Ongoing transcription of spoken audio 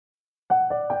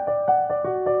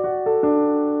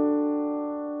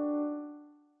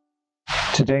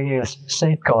Today is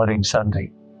Safeguarding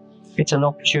Sunday. It's an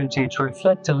opportunity to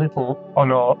reflect a little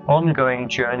on our ongoing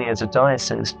journey as a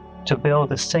diocese to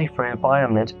build a safer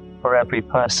environment for every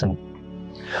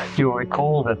person. You'll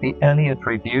recall that the Elliott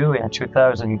Review in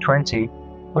 2020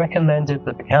 recommended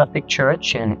that the Catholic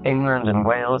Church in England and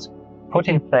Wales put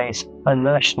in place a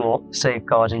national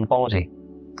safeguarding body.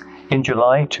 In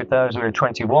July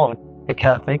 2021, the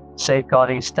Catholic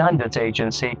Safeguarding Standards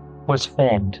Agency was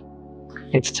formed.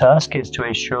 Its task is to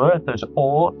ensure that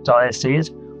all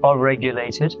dioceses are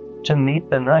regulated to meet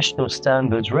the national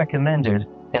standards recommended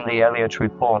in the Elliott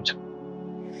Report.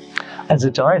 As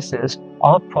a diocese,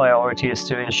 our priority is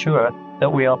to ensure that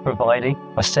we are providing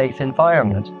a safe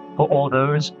environment for all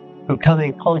those who come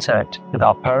in contact with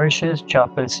our parishes,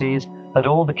 chaplaincies, and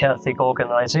all the Catholic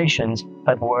organizations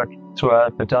that work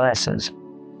throughout the diocese.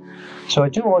 So I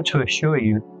do want to assure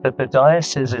you that the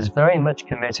diocese is very much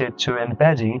committed to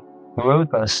embedding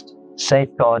robust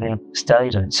safeguarding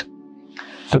standards.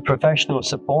 The professional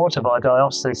support of our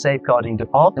diocesan safeguarding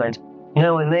department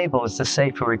now enables the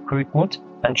safer recruitment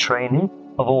and training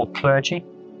of all clergy,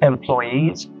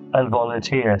 employees, and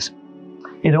volunteers.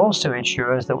 It also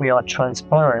ensures that we are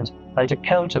transparent and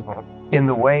accountable in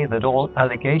the way that all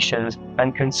allegations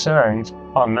and concerns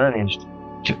are managed.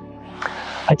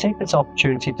 I take this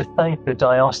opportunity to thank the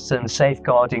Diocesan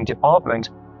Safeguarding Department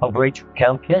of Rachel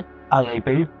Campion, Ali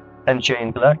Booth, and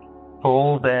Jane Black for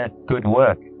all their good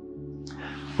work.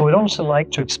 I would also like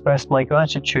to express my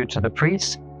gratitude to the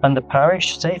priests and the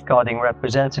parish safeguarding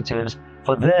representatives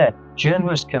for their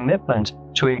generous commitment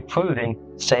to improving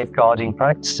safeguarding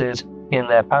practices in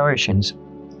their parishes.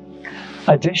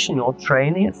 Additional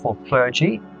training for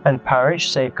clergy and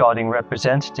parish safeguarding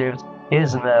representatives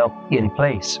is now in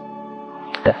place.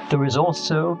 There is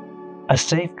also a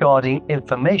safeguarding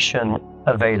information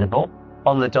available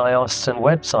on the diocesan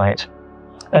website,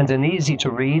 and an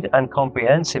easy-to-read and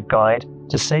comprehensive guide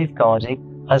to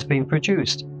safeguarding has been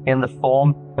produced in the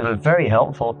form of a very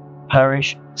helpful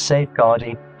parish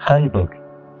safeguarding handbook.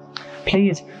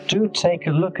 Please do take a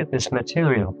look at this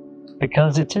material,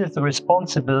 because it is the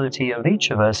responsibility of each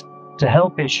of us to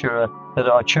help ensure that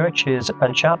our churches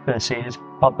and chaplaincies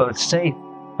are both safe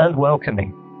and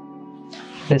welcoming.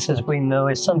 This, as we know,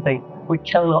 is something we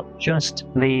cannot just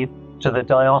leave to the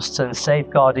diocesan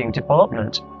safeguarding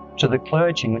department, to the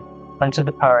clergy, and to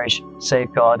the parish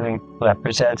safeguarding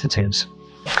representatives.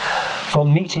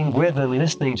 From meeting with and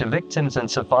listening to victims and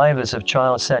survivors of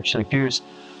child sexual abuse,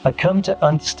 I come to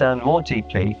understand more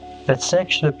deeply that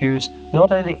sexual abuse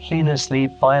not only heinously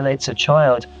violates a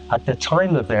child at the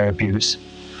time of their abuse,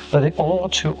 but it all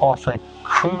too often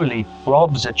cruelly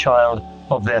robs a child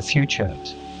of their future.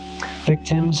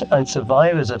 Victims and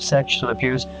survivors of sexual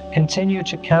abuse continue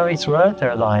to carry throughout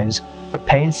their lives the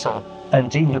painful and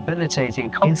debilitating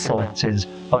consequences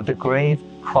of the grave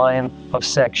crime of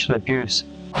sexual abuse.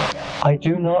 I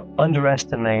do not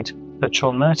underestimate the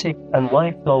traumatic and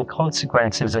lifelong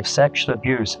consequences of sexual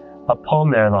abuse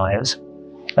upon their lives,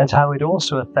 and how it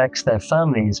also affects their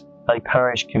families and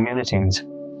parish communities.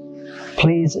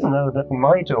 Please know that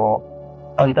my door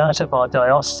and that of our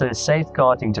diocesan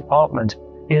safeguarding department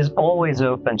is always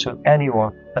open to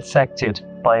anyone affected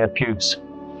by abuse.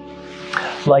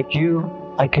 Like you,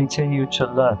 I continue to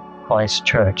love Christ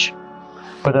Church,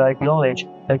 but I acknowledge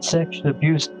that sexual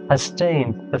abuse has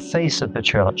stained the face of the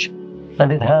Church,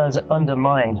 and it has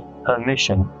undermined her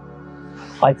mission.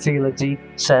 I feel a deep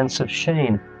sense of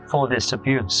shame for this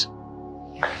abuse.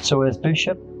 So as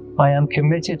Bishop, I am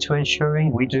committed to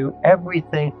ensuring we do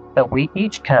everything that we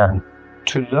each can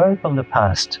to learn from the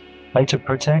past and to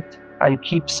protect and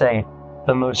keep safe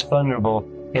the most vulnerable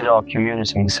in our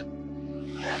communities.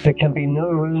 There can be no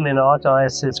room in our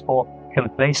diocese for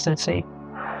complacency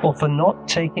or for not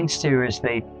taking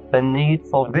seriously the need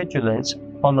for vigilance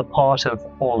on the part of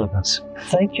all of us.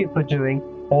 Thank you for doing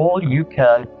all you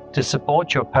can to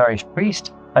support your parish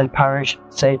priest and parish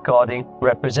safeguarding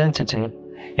representative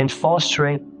in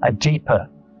fostering a deeper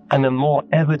and a more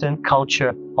evident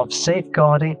culture of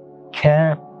safeguarding,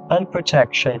 care, and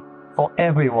protection for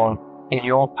everyone in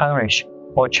your parish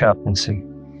or chaplaincy.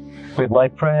 With my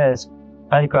prayers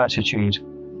and gratitude,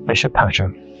 Bishop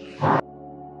Patrick.